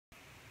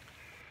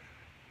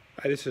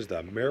Hi, this is the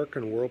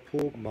American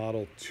Whirlpool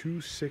Model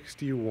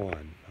 261, a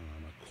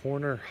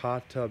corner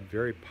hot tub,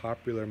 very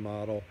popular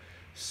model,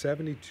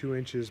 72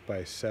 inches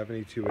by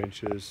 72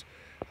 inches.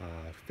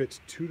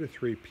 Fits 2 to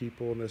 3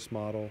 people in this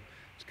model.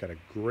 It's got a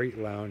great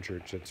lounger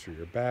just for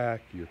your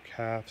back, your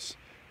calves,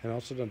 and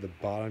also down the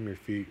bottom of your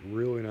feet.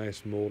 Really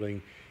nice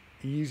molding,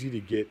 easy to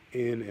get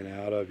in and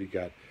out of. You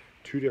got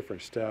two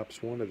different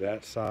steps, one to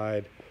that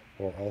side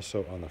or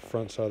also on the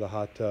front side of the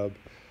hot tub.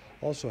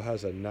 Also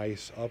has a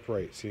nice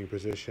upright seating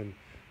position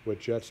with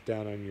jets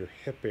down on your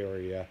hip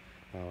area.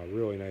 A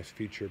really nice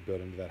feature built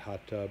into that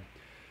hot tub.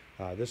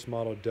 This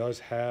model does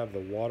have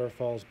the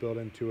waterfalls built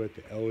into it,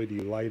 the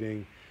LED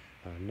lighting,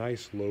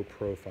 nice low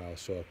profile,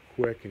 so a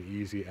quick and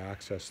easy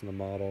access in the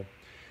model.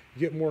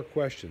 You get more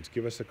questions,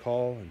 give us a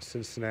call in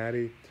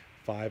Cincinnati,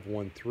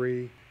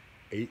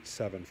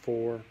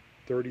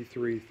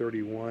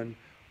 513-874-3331,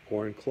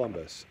 or in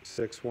Columbus,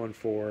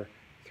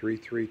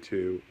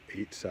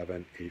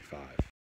 614-332-8785.